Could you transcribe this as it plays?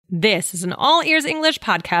This is an All Ears English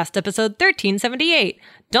podcast, episode 1378.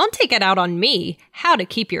 Don't take it out on me. How to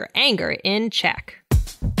keep your anger in check.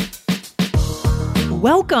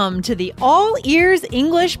 Welcome to the All Ears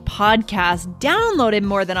English podcast, downloaded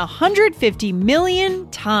more than 150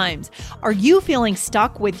 million times. Are you feeling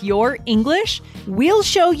stuck with your English? We'll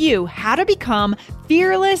show you how to become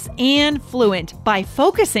fearless and fluent by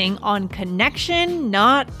focusing on connection,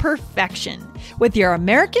 not perfection. With your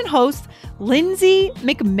American hosts, Lindsay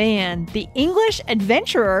McMahon, the English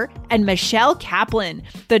adventurer, and Michelle Kaplan,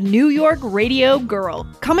 the New York radio girl,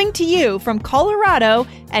 coming to you from Colorado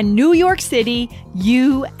and New York City,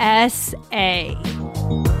 USA.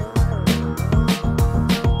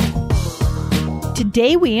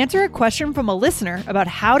 Today, we answer a question from a listener about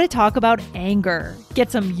how to talk about anger. Get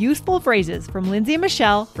some useful phrases from Lindsay and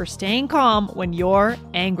Michelle for staying calm when you're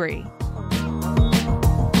angry.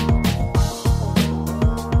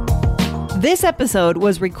 This episode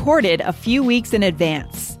was recorded a few weeks in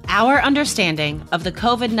advance. Our understanding of the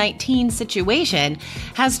COVID-19 situation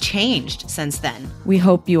has changed since then. We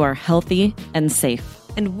hope you are healthy and safe.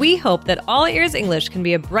 And we hope that All Ears English can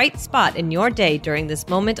be a bright spot in your day during this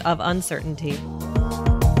moment of uncertainty.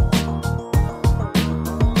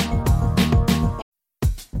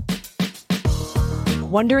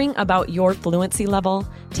 Wondering about your fluency level?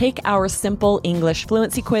 Take our simple English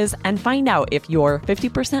fluency quiz and find out if you're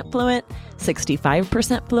 50% fluent,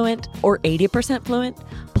 65% fluent, or 80% fluent.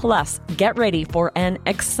 Plus, get ready for an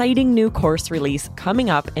exciting new course release coming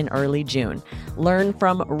up in early June. Learn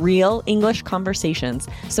from real English conversations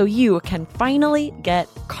so you can finally get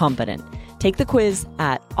confident. Take the quiz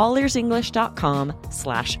at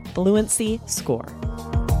allearsenglish.com/fluency score.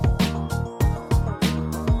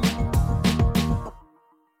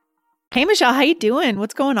 Hey, Michelle, how you doing?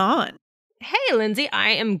 What's going on? Hey, Lindsay, I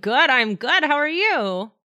am good. I'm good. How are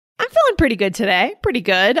you? I'm feeling pretty good today. Pretty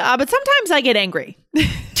good. But sometimes I get angry.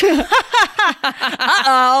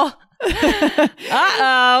 Uh-oh.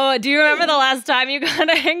 Uh-oh. Do you remember the last time you got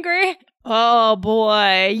angry? Oh,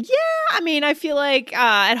 boy. Yeah. I mean, I feel like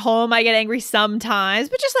at home I get angry sometimes,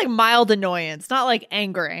 but just like mild annoyance, not like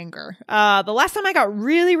anger. The last time I got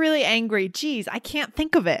really, really angry, geez, I can't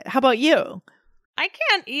think of it. How about you? I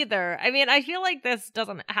can't either. I mean, I feel like this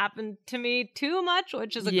doesn't happen to me too much,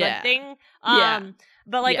 which is a good thing. But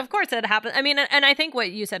of course it happens. I mean, and I think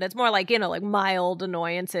what you said, it's more like, like mild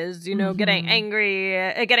annoyances, getting angry,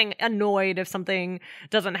 getting annoyed if something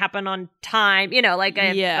doesn't happen on time, like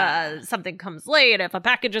if something comes late, if a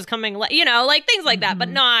package is coming late, like things like that, but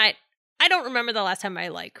not, I don't remember the last time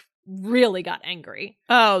I really got angry.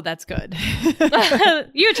 Oh, that's good.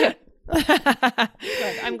 You too. Good.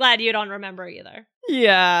 I'm glad you don't remember either.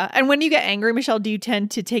 Yeah. And when you get angry, Michelle, do you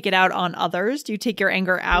tend to take it out on others? Do you take your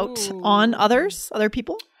anger out on other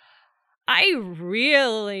people? I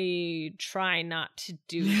really try not to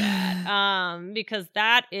do that because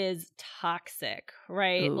that is toxic,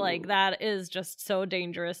 right? Ooh. Like that is just so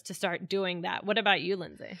dangerous to start doing that. What about you,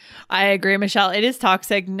 Lindsay? I agree, Michelle. It is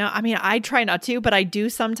toxic. No, I mean, I try not to, but I do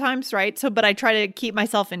sometimes, right? But I try to keep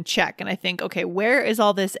myself in check. And I think, okay, where is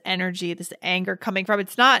all this energy, this anger coming from?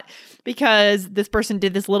 It's not because this person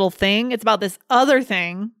did this little thing. It's about this other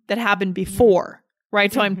thing that happened before,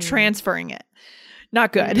 right? So I'm transferring it.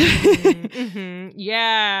 Not good.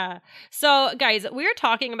 Yeah. So, guys, we're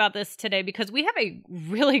talking about this today because we have a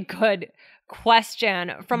really good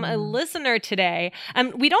question from a listener today.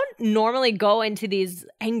 We don't normally go into these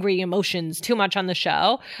angry emotions too much on the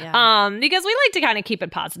show because we like to kind of keep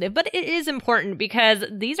it positive. But it is important because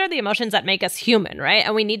these are the emotions that make us human, right?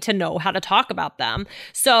 And we need to know how to talk about them.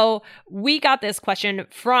 So we got this question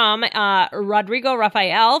from Rodrigo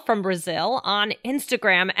Rafael from Brazil on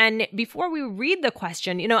Instagram. And before we read the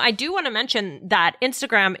question, I do want to mention that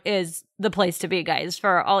Instagram is the place to be, guys,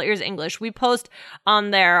 for All Ears English. We post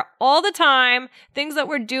on there all the time, things that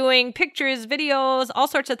we're doing, pictures, videos, all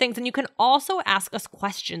sorts of things. And you can also ask us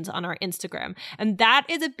questions on our Instagram. And that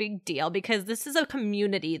is a big deal because this is a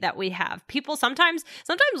community that we have. People sometimes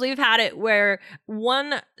we've had it where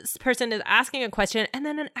one person is asking a question and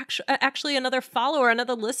then actually another follower,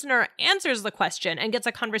 another listener answers the question and gets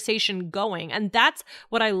a conversation going. And that's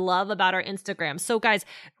what I love about our Instagram. So guys,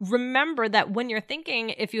 remember that when you're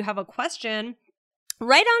thinking, if you have a question,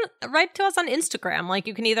 write to us on Instagram. Like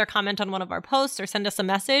you can either comment on one of our posts or send us a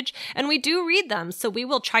message, and we do read them. So we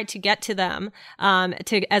will try to get to them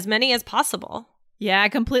to as many as possible. Yeah,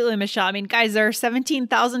 completely, Michelle. I mean, guys, there are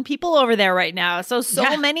 17,000 people over there right now. So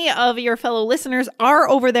many of your fellow listeners are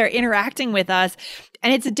over there interacting with us.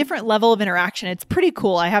 And it's a different level of interaction. It's pretty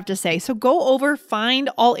cool, I have to say. So go over,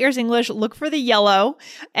 find All Ears English, look for the yellow,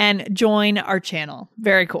 and join our channel.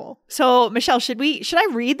 Very cool. So, Michelle, should I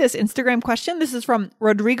read this Instagram question? This is from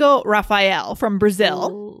Rodrigo Rafael from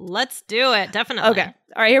Brazil. Let's do it. Definitely. Okay.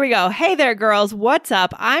 All right, here we go. Hey there, girls. What's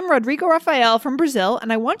up? I'm Rodrigo Rafael from Brazil,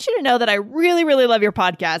 and I want you to know that I really, really love your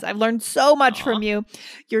podcast. I've learned so much from you.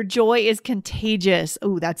 Your joy is contagious.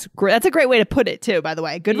 Oh, that's great. That's a great way to put it, too, by the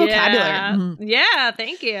way. Good vocabulary. Mm-hmm. Yeah,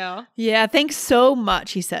 thank you. Yeah, thanks so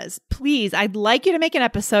much, he says. Please, I'd like you to make an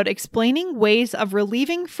episode explaining ways of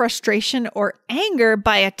relieving frustration or anger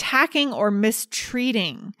by attacking or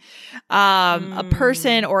mistreating a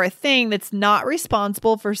person or a thing that's not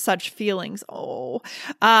responsible for such feelings. Oh,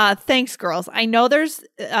 thanks, girls. I know there's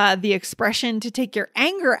the expression to take your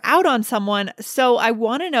anger out on someone, so I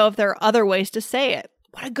want to know if there are other ways to say it.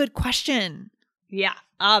 What a good question. Yeah.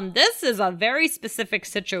 This is a very specific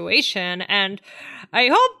situation, and I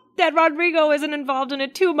hope that Rodrigo isn't involved in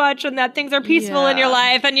it too much and that things are peaceful in your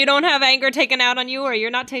life and you don't have anger taken out on you or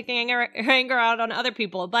you're not taking anger out on other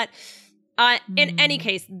people. But in any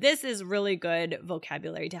case, this is really good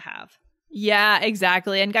vocabulary to have. Yeah,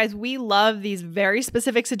 exactly. And guys, we love these very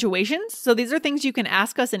specific situations. So these are things you can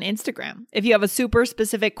ask us in Instagram. If you have a super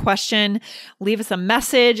specific question, leave us a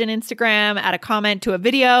message in Instagram, add a comment to a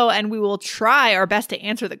video, and we will try our best to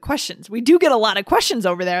answer the questions. We do get a lot of questions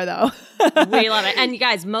over there, though. We love it. And you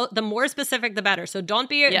guys, the more specific, the better. So don't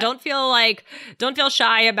feel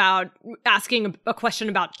shy about asking a question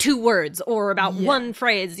about 2 words or about one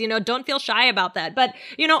phrase. Don't feel shy about that. But,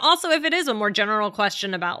 also if it is a more general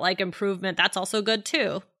question about like improvement, that's also good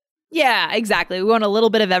too. Yeah, exactly. We want a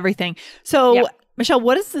little bit of everything. So, Michelle,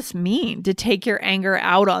 what does this mean to take your anger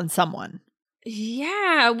out on someone?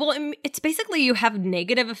 Yeah, well, it's basically you have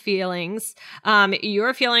negative feelings.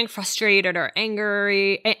 You're feeling frustrated or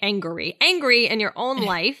angry in your own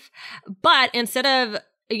life. But instead of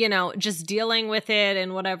just dealing with it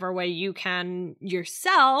in whatever way you can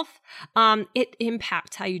yourself, it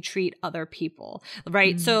impacts how you treat other people,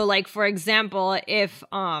 right? So like, for example, if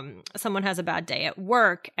someone has a bad day at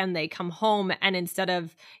work and they come home and instead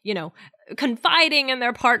of, confiding in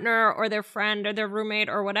their partner or their friend or their roommate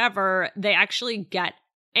or whatever, they actually get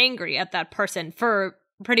angry at that person for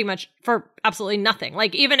absolutely nothing.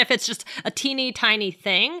 Like, even if it's just a teeny tiny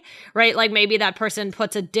thing, right? Like maybe that person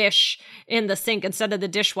puts a dish in the sink instead of the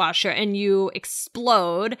dishwasher and you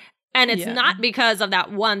explode. And it's not because of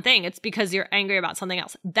that one thing. It's because you're angry about something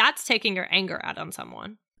else. That's taking your anger out on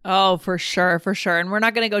someone. Oh, for sure. For sure. And we're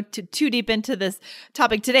not going to go too deep into this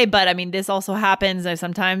topic today, but I mean, this also happens.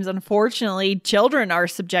 Sometimes, unfortunately, children are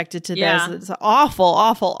subjected to this. It's awful,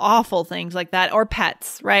 awful, awful things like that. Or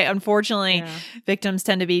pets, right? Unfortunately, victims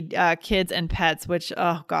tend to be kids and pets, which,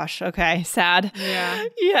 oh gosh, okay, sad.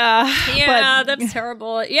 Yeah, that's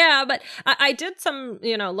terrible. Yeah, but I did some,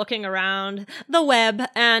 looking around the web,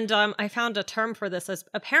 and I found a term for this as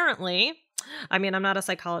apparently, I mean, I'm not a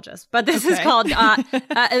psychologist, but this is called,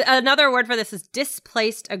 another word for this is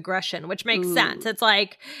displaced aggression, which makes sense. It's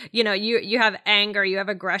like, you have anger, you have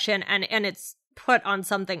aggression, and it's put on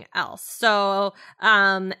something else. So,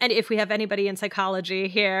 and if we have anybody in psychology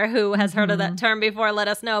here who has heard of that term before, let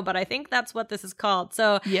us know. But I think that's what this is called.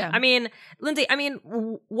 So, I mean, Lindsay,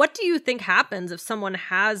 what do you think happens if someone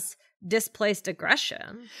has displaced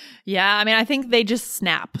aggression? Yeah, I mean, I think they just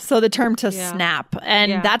snap. So the term to snap.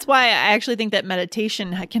 And that's why I actually think that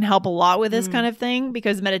meditation can help a lot with this kind of thing,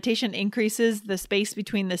 because meditation increases the space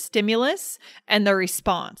between the stimulus and the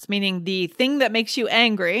response, meaning the thing that makes you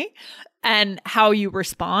angry and how you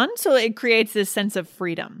respond. So it creates this sense of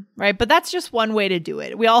freedom, right? But that's just one way to do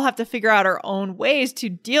it. We all have to figure out our own ways to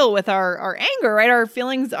deal with our anger, right? Our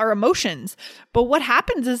feelings, our emotions. But what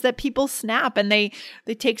happens is that people snap and they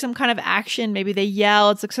take some kind of action. Maybe they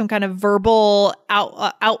yell. It's like some kind of verbal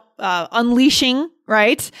unleashing,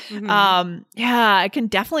 right? It can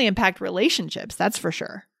definitely impact relationships. That's for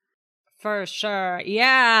sure. For sure.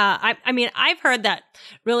 Yeah. I mean, I've heard that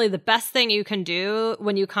really the best thing you can do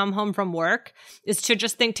when you come home from work is to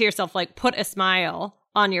just think to yourself, like, put a smile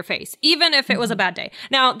on your face, even if it was a bad day.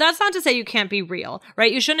 Now, that's not to say you can't be real,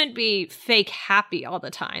 right? You shouldn't be fake happy all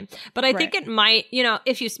the time. But I think it might,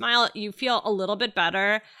 if you smile, you feel a little bit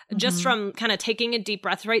better just from kind of taking a deep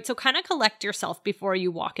breath, right? So kind of collect yourself before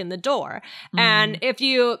you walk in the door. And if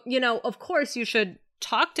you, of course you should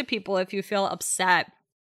talk to people if you feel upset.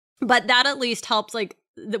 But that at least helps, like,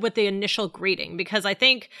 with the initial greeting, because I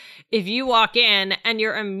think if you walk in and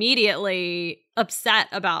you're immediately upset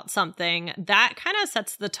about something, that kind of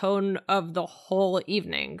sets the tone of the whole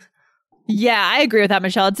evening. Yeah, I agree with that,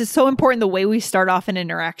 Michelle. It's just so important the way we start off an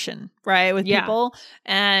interaction, right, with people.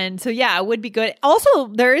 And so, yeah, it would be good. Also,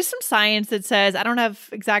 there is some science that says, I don't have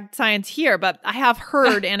exact science here, but I have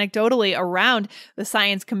heard anecdotally around the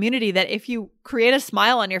science community that if you create a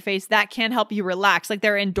smile on your face, that can help you relax. Like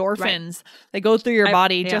there are endorphins that go through your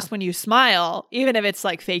body just when you smile, even if it's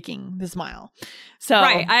like faking the smile. So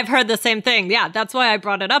right, I've heard the same thing. Yeah, that's why I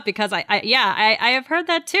brought it up, because I have heard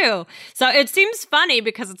that too. So it seems funny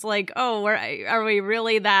because it's like, oh, are we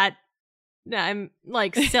really that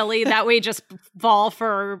like silly that we just fall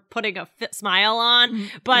for putting a smile on?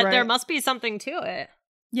 But there must be something to it.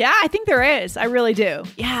 Yeah, I think there is. I really do.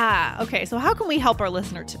 Yeah. Okay, so how can we help our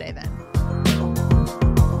listener today then?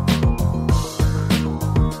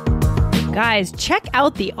 Guys, check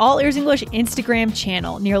out the All Ears English Instagram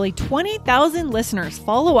channel. Nearly 20,000 listeners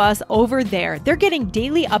follow us over there. They're getting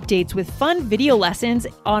daily updates with fun video lessons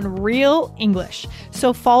on real English.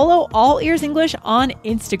 So follow All Ears English on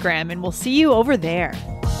Instagram and we'll see you over there.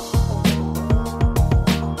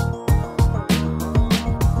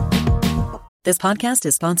 This podcast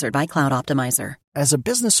is sponsored by Cloud Optimizer. As a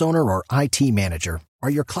business owner or IT manager, are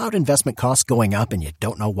your cloud investment costs going up and you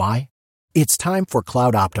don't know why? It's time for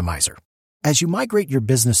Cloud Optimizer. As you migrate your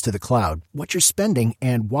business to the cloud, what you're spending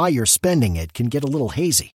and why you're spending it can get a little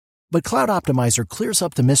hazy. But Cloud Optimizer clears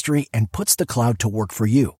up the mystery and puts the cloud to work for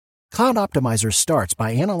you. Cloud Optimizer starts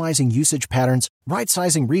by analyzing usage patterns,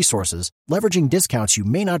 right-sizing resources, leveraging discounts you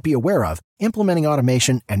may not be aware of, implementing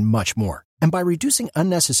automation, and much more. And by reducing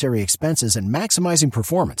unnecessary expenses and maximizing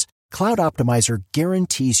performance, Cloud Optimizer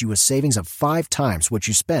guarantees you a savings of 5 times what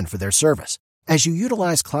you spend for their service. As you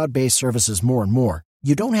utilize cloud-based services more and more,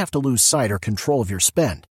 you don't have to lose sight or control of your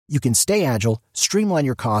spend. You can stay agile, streamline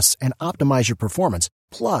your costs, and optimize your performance,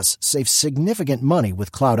 plus save significant money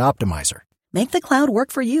with Cloud Optimizer. Make the cloud work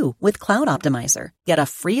for you with Cloud Optimizer. Get a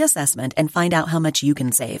free assessment and find out how much you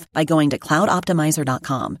can save by going to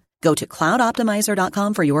cloudoptimizer.com. Go to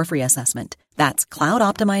cloudoptimizer.com for your free assessment. That's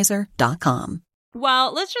cloudoptimizer.com.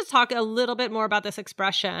 Well, let's just talk a little bit more about this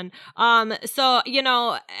expression. So,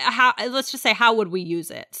 let's just say, how would we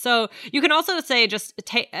use it? So you can also say just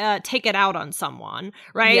take it out on someone,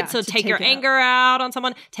 right? Yeah, so take your anger out on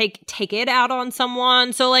someone, take it out on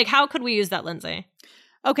someone. So like, how could we use that, Lindsay?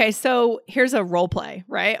 Okay, so here's a role play,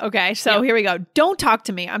 right? Okay, so here we go. Don't talk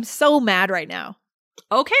to me. I'm so mad right now.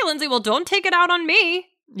 Okay, Lindsay, well, don't take it out on me.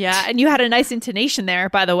 Yeah, and you had a nice intonation there,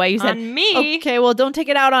 by the way. You said, on me. Okay, well, don't take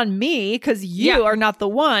it out on me because you are not the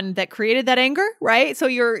one that created that anger, right? So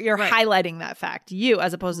you're highlighting that fact, you,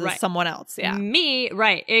 as opposed to someone else. Yeah. Me,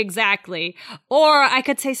 right, exactly. Or I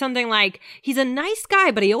could say something like, he's a nice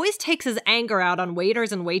guy, but he always takes his anger out on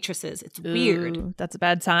waiters and waitresses. It's weird. Ooh, that's a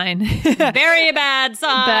bad sign. Very bad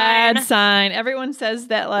sign. Bad sign. Everyone says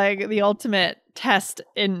that like the ultimate test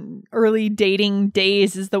in early dating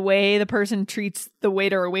days is the way the person treats the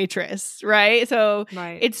waiter or waitress, right? So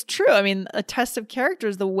it's true. I mean, a test of character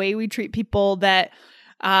is the way we treat people that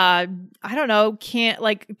I don't know, can't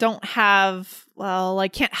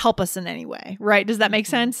help us in any way, right? Does that make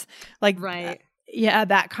sense? Like, yeah,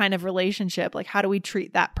 that kind of relationship. Like, how do we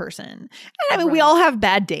treat that person? And I mean, we all have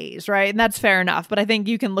bad days, right? And that's fair enough. But I think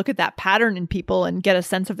you can look at that pattern in people and get a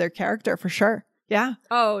sense of their character for sure. Yeah.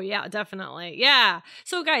 Oh, yeah, definitely. Yeah.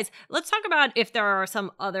 So, guys, let's talk about if there are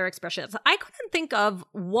some other expressions. I couldn't think of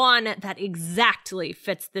one that exactly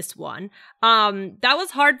fits this one. That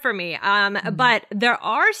was hard for me. But there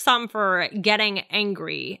are some for getting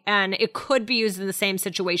angry, and it could be used in the same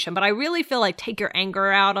situation. But I really feel like take your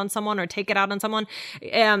anger out on someone or take it out on someone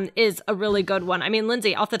is a really good one. I mean,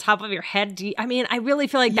 Lindsay, off the top of your head, I really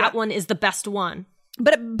feel like that one is the best one.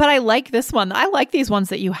 But I like this one. I like these ones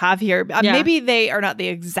that you have here. Maybe they are not the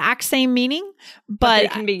exact same meaning, but they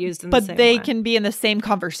can be used in the same they way. Can be in the same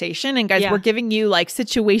conversation. And guys, we're giving you like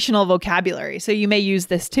situational vocabulary. So you may use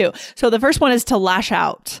this too. So the first one is to lash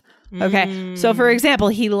out. Okay. So for example,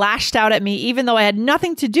 he lashed out at me even though I had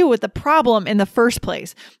nothing to do with the problem in the first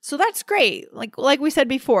place. So that's great. Like we said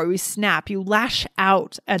before, we snap, you lash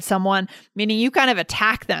out at someone, meaning you kind of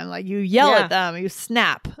attack them, like you yell at them, you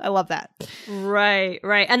snap. I love that. Right.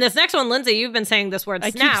 And this next one, Lindsay, you've been saying this word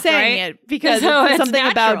snap, I keep saying it because it's something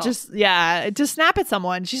natural. about to snap at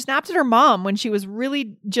someone. She snapped at her mom when she was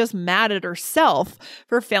really just mad at herself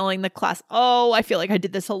for failing the class. Oh, I feel like I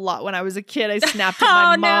did this a lot when I was a kid. I snapped at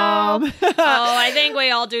my mom. I think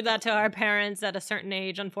we all do that to our parents at a certain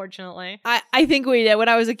age, unfortunately. I think we did. When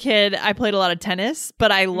I was a kid, I played a lot of tennis,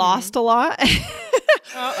 but I lost a lot.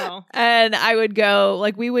 Uh-oh. And I would go,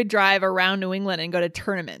 like, we would drive around New England and go to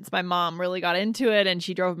tournaments. My mom really got into it and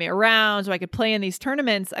she drove me around so I could play in these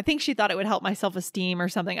tournaments. I think she thought it would help my self-esteem or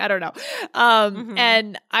something. I don't know.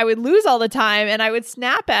 And I would lose all the time and I would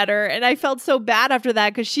snap at her. And I felt so bad after that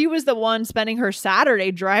because she was the one spending her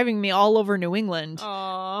Saturday driving me all over New England.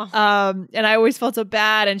 Aww. And I always felt so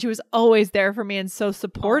bad. And she was always there for me and so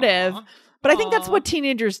supportive. Aww. But I think that's what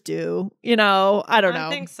teenagers do. You know, I don't know. I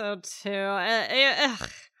think so too.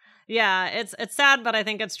 Yeah, it's sad, but I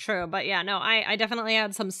think it's true. But yeah, no, I definitely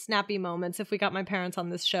had some snappy moments. If we got my parents on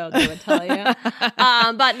this show, they would tell you.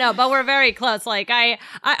 But we're very close. Like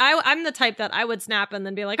I'm the type that I would snap and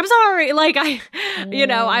then be like, I'm sorry. Like I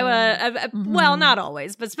would. Well, not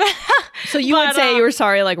always, but so you would say you were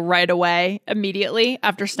sorry like right away, immediately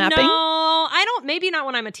after snapping? No, I don't. Maybe not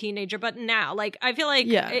when I'm a teenager, but now, like I feel like.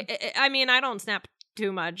 Yeah. I mean, I don't snap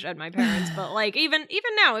too much at my parents, but like even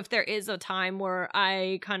now, if there is a time where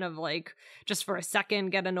I kind of like just for a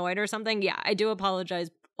second get annoyed or something, yeah, I do apologize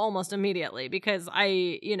almost immediately because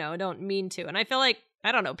I don't mean to. And I feel like,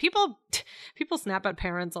 I don't know, people snap at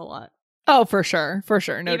parents a lot. Oh, for sure,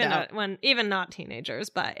 no doubt. Even not teenagers,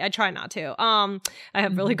 but I try not to. I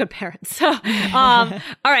have really good parents. So, all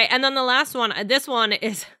right, and then the last one. This one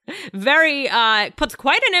is very puts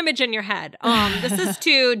quite an image in your head. This is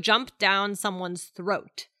to jump down someone's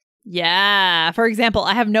throat. Yeah. For example,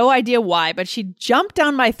 I have no idea why, but she jumped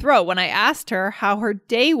down my throat when I asked her how her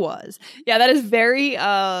day was. Yeah, that is very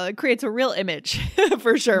creates a real image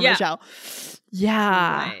for sure, yeah. Michelle.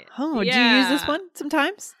 Yeah. Right. Oh, yeah. Do you use this one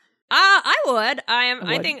sometimes? I would.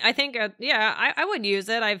 I think. I would use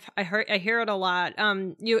it. I hear it a lot.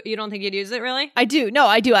 You don't think you'd use it really? I do. No,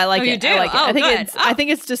 I do. I like it. You do? I like it. I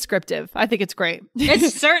think it's descriptive. I think it's great. It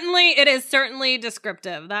is certainly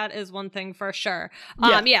descriptive. That is one thing for sure.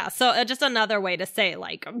 Yeah. So just another way to say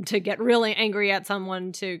like to get really angry at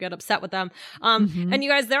someone, to get upset with them. And you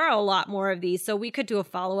guys, there are a lot more of these, so we could do a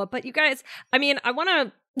follow up. But you guys, I mean, I want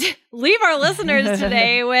to leave our listeners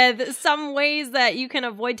today with some ways that you can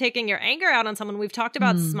avoid taking your anger out on someone. We've talked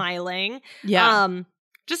about smiling. Yeah.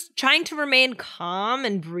 Just trying to remain calm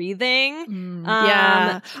and breathing.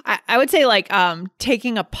 Yeah. I would say like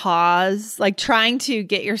taking a pause, like trying to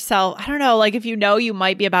get yourself, I don't know, like if you know you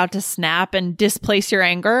might be about to snap and displace your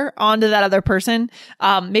anger onto that other person,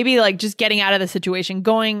 maybe like just getting out of the situation,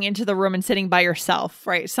 going into the room and sitting by yourself,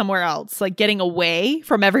 right? Somewhere else, like getting away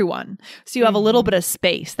from everyone. So you have a little bit of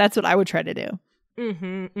space. That's what I would try to do.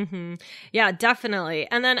 Yeah, definitely.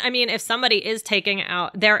 And then, I mean, if somebody is taking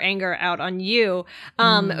out their anger out on you,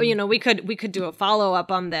 we could do a follow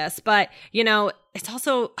up on this, but it's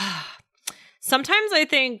also, sometimes I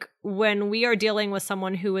think when we are dealing with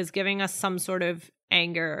someone who is giving us some sort of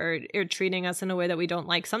anger or treating us in a way that we don't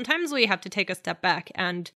like, sometimes we have to take a step back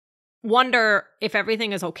and wonder if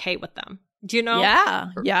everything is okay with them. Do you know? Yeah.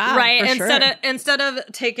 Right. Instead of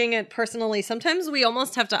taking it personally, sometimes we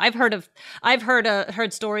almost have to. I've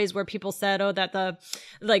heard stories where people said, that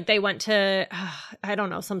they went to I don't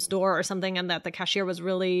know, some store or something, and that the cashier was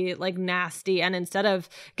really like nasty, and instead of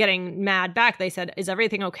getting mad back, they said, "Is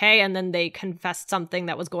everything okay?" And then they confessed something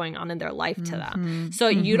that was going on in their life to them. So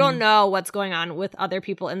you don't know what's going on with other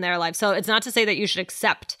people in their life. So it's not to say that you should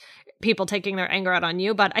accept people taking their anger out on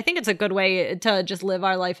you, but I think it's a good way to just live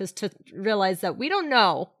our life is to realize that we don't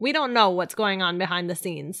know what's going on behind the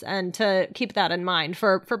scenes, and to keep that in mind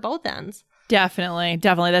for both ends. Definitely.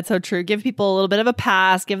 That's so true. Give people a little bit of a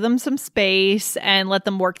pass, give them some space, and let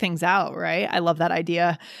them work things out, right? I love that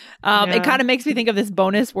idea. It kind of makes me think of this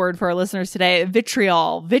bonus word for our listeners today,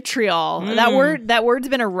 vitriol. That word's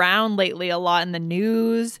been around lately a lot in the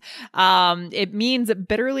news. It means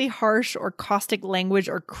bitterly harsh or caustic language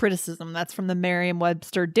or criticism. That's from the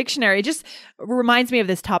Merriam-Webster dictionary. It just reminds me of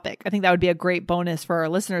this topic. I think that would be a great bonus for our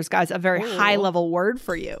listeners, guys. A very high level word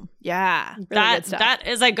for you. Yeah. Really that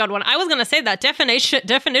is a good one. I was going to say that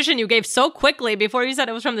definition you gave so quickly before you said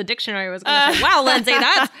it was from the dictionary. I was going to say, wow, Lindsay,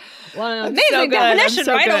 that's an amazing definition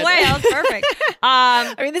right away. That was perfect.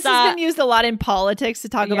 I mean, this has been used a lot in politics to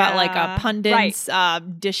talk about like pundits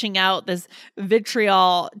dishing out this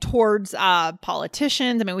vitriol towards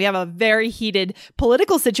politicians. I mean, we have a very heated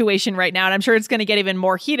political situation right now, and I'm sure it's going to get even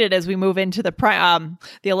more heated as we move into the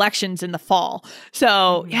elections in the fall.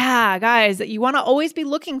 So yeah, guys, you want to always be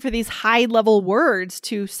looking for these high level words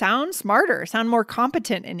to sound smarter, sound more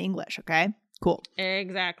competent in English. Okay, cool.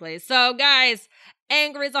 Exactly. So guys,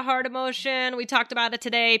 anger is a hard emotion. We talked about it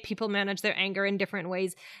today. People manage their anger in different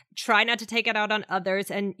ways. Try not to take it out on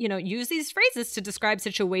others, and use these phrases to describe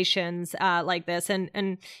situations like this,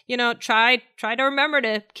 and try to remember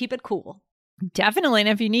to keep it cool. Definitely. And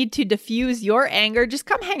if you need to diffuse your anger, just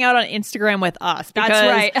come hang out on Instagram with us. That's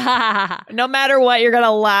right. No matter what, you're going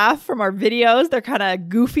to laugh from our videos. They're kind of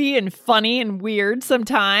goofy and funny and weird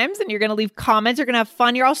sometimes. And you're going to leave comments. You're going to have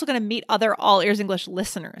fun. You're also going to meet other All Ears English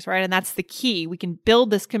listeners, right? And that's the key. We can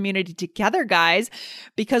build this community together, guys,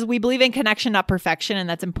 because we believe in connection, not perfection. And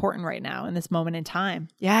that's important right now in this moment in time.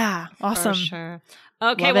 Yeah. Awesome. For sure.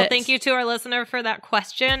 Okay, Love well, it. thank you to our listener for that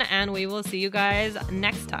question, and we will see you guys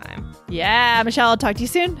next time. Yeah. Michelle, I'll talk to you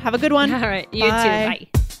soon. Have a good one. All right, you Bye. too.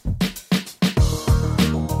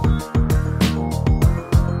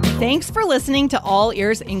 Bye. Thanks for listening to All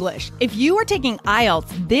Ears English. If you are taking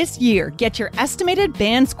IELTS this year, get your estimated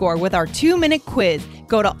band score with our 2-minute quiz.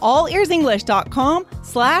 Go to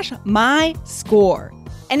allearsenglish.com/myscore.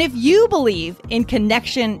 And if you believe in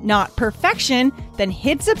connection, not perfection, then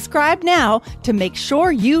hit subscribe now to make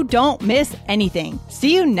sure you don't miss anything.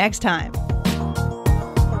 See you next time.